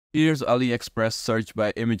Here's AliExpress search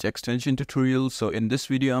by image extension tutorial. So in this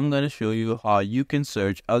video, I'm going to show you how you can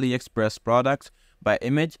search AliExpress products by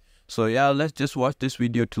image. So yeah, let's just watch this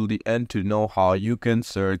video till the end to know how you can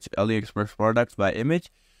search AliExpress products by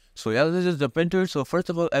image. So yeah, this is the printer. So first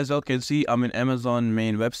of all, as you can see, I'm in Amazon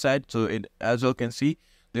main website. So as you can see,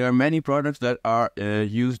 there are many products that are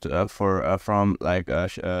used from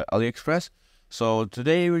AliExpress. So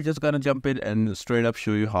today we're just gonna jump in and straight up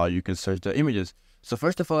show you how you can search the images. So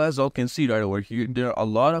first of all, as you can see right over here, there are a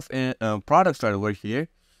lot of products right over here.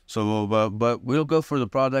 So but we'll go for the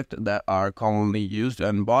product that are commonly used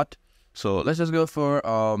and bought. So let's just go for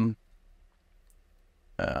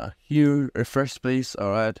here first place.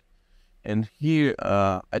 All right, and here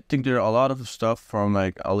I think there are a lot of stuff from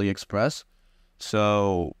like AliExpress.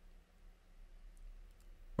 So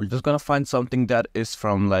we're just gonna find something that is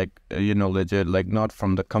from like legit, like not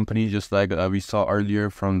from the company, just like we saw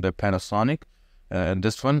earlier from the Panasonic. And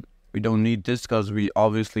this one, we don't need this because we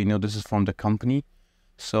obviously know this is from the company.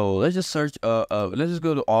 So let's just search let's just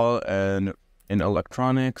go to all and in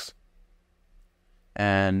electronics,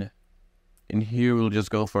 and in here we'll just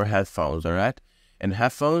go for headphones. All right, and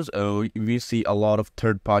headphones, we see a lot of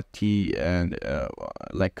third party and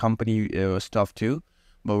like company stuff too,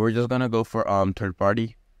 but we're just gonna go for third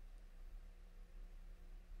party.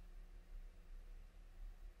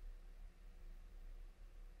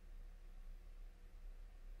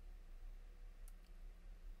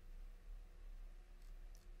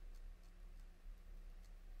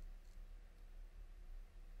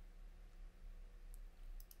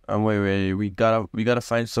 Wait, we gotta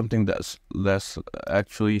find something that's less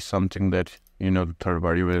actually something that the third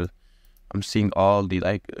party will. I'm seeing all the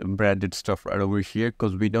like branded stuff right over here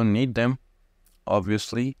because we don't need them,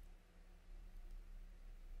 obviously.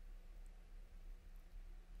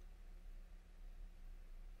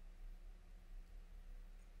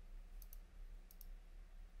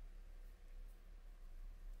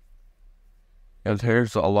 And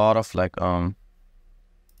here's a lot of like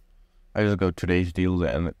I just go today's deal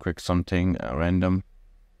and click something random.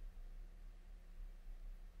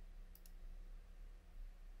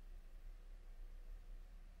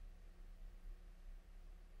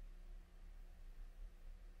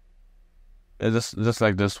 Just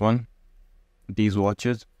like this one, these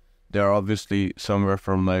watches, they're obviously somewhere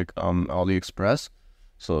from like AliExpress.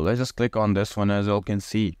 So let's just click on this one. As you can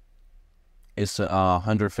see, it's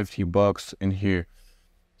 150 bucks in here.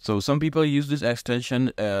 So some people use this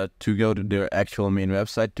extension to go to their actual main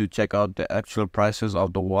website to check out the actual prices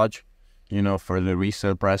of the watch, for the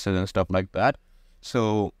resale prices and stuff like that.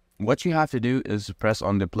 So what you have to do is press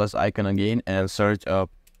on the plus icon again and search up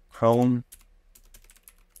Chrome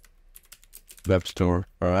Web Store.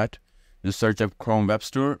 All right, just search up Chrome Web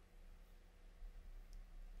Store.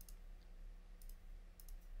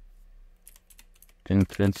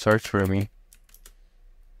 Then search for me.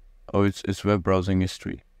 Oh, it's web browsing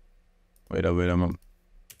history. Wait a minute.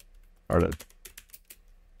 Alright.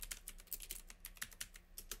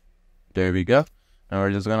 There we go. Now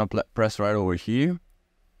we're just gonna press right over here.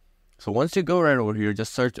 So once you go right over here,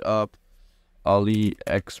 just search up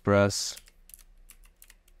AliExpress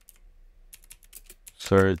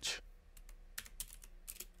search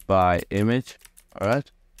by image. Alright.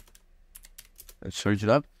 Let's search it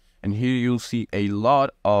up. And here you'll see a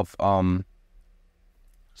lot of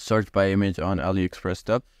search by image on AliExpress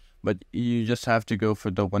stuff. But you just have to go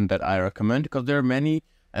for the one that I recommend because there are many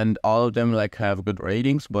and all of them like have good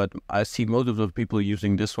ratings. But I see most of the people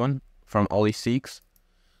using this one from AliSeeks.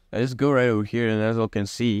 Let's go right over here, and as you can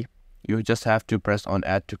see, you just have to press on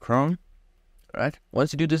add to Chrome. Right?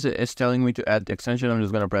 Once you do this, it's telling me to add the extension. I'm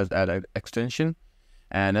just gonna press add extension,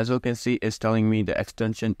 and as you can see, it's telling me the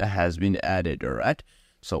extension has been added. All right.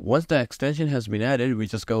 So once the extension has been added, we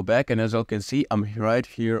just go back, and as you can see, I'm right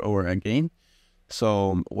here over again.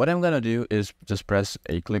 So what I'm gonna do is just press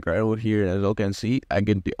a click right over here, and as you can see, I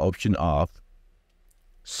get the option of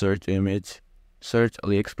search image, search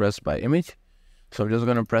AliExpress by image. So I'm just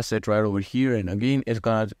gonna press it right over here, and again, it's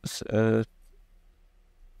gonna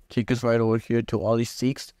take us right over here to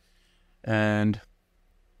AliSeeks, and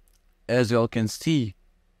as y'all can see,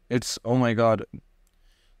 it's, oh my god,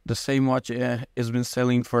 the same watch has been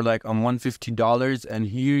selling for like $150, and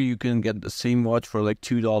here you can get the same watch for like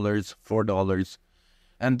 $2, $4,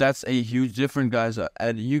 and that's a huge difference, guys.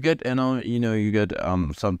 And you get you get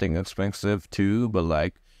something expensive too, but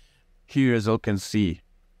like here, as you can see,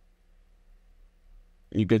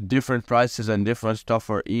 you get different prices and different stuff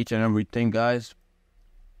for each and everything, guys.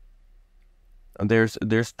 And there's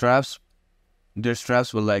straps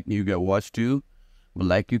with like you get watch too. But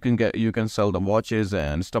like you can sell the watches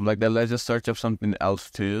and stuff like that. Let's just search up something else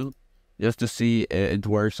too, just to see it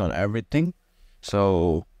works on everything.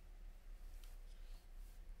 So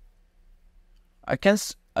I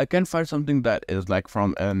can find something that is like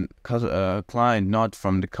from a client, not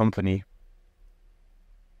from the company.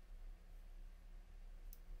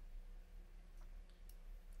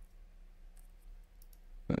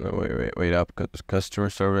 Wait up. Customer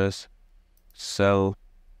service, sell.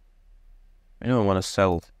 I don't want to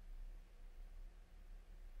sell.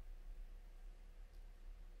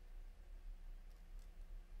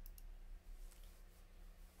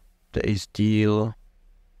 Today's deal,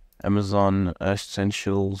 Amazon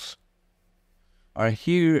essentials. Alright,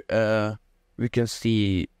 here we can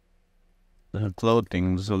see the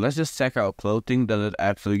clothing. So let's just check out clothing. Does it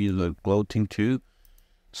actually use the clothing too?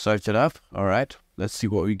 Search it up. Alright, let's see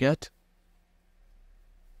what we get.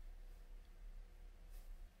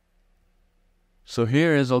 So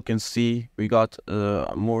here, as you can see, we got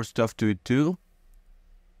more stuff to it too,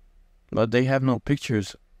 but they have no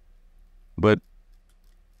pictures. But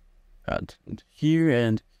here,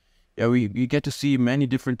 and yeah, we get to see many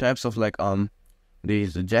different types of like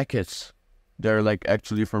these jackets. They're like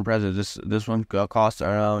actually from prices. This one costs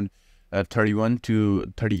around 31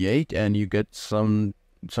 to 38, and you get some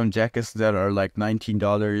jackets that are like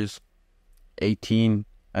 $19, 18,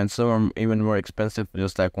 and some are even more expensive,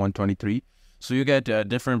 just like 123. So you get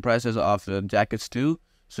different prices of jackets too.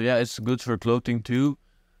 So yeah, it's good for clothing too.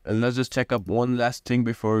 And let's just check up one last thing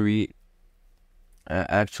before we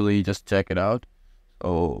actually just check it out.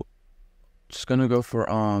 So just gonna go for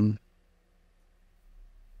home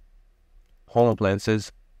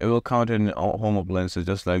appliances. It will count in home appliances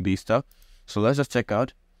just like these stuff. So let's just check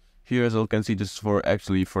out. Here, as you can see, this is for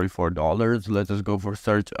actually $44. Let's just go for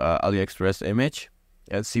search AliExpress image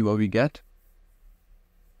and see what we get.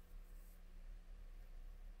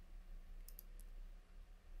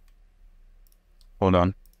 Hold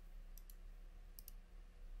on.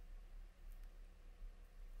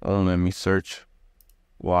 Oh, let me search.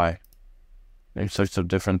 Why? Let me search some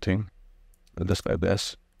different thing. Just like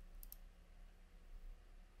this.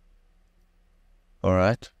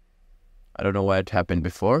 Alright. I don't know why it happened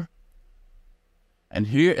before. And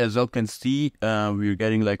here, as you can see, we're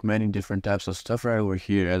getting like many different types of stuff right over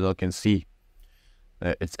here. As you can see,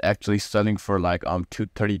 it's actually selling for like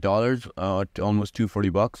 $230, almost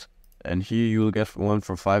 $240. And here you will get one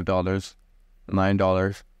for $5,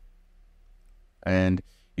 $9, and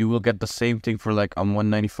you will get the same thing for like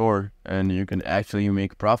 $194, and you can actually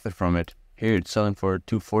make profit from it. Here it's selling for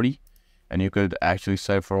 $240, and you could actually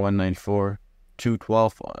sell it for $194,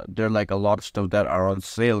 $212. There are like a lot of stuff that are on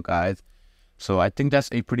sale, guys. So I think that's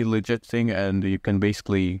a pretty legit thing, and you can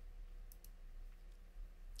basically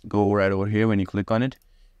go right over here when you click on it.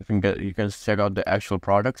 You can check out the actual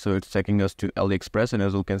product. So it's taking us to AliExpress, and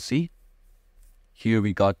as you can see, here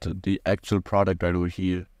we got the actual product right over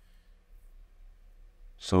here.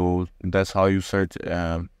 So that's how you search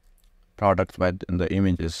products by the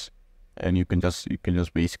images, and you can just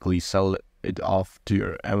basically sell it off to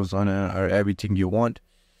your Amazon or everything you want.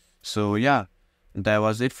 So yeah, that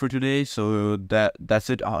was it for today. So that's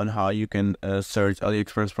it on how you can search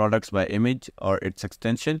AliExpress products by image or its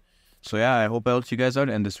extension. So yeah, I hope I helped you guys out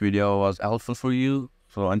and this video was helpful for you.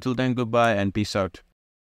 So until then, goodbye and peace out.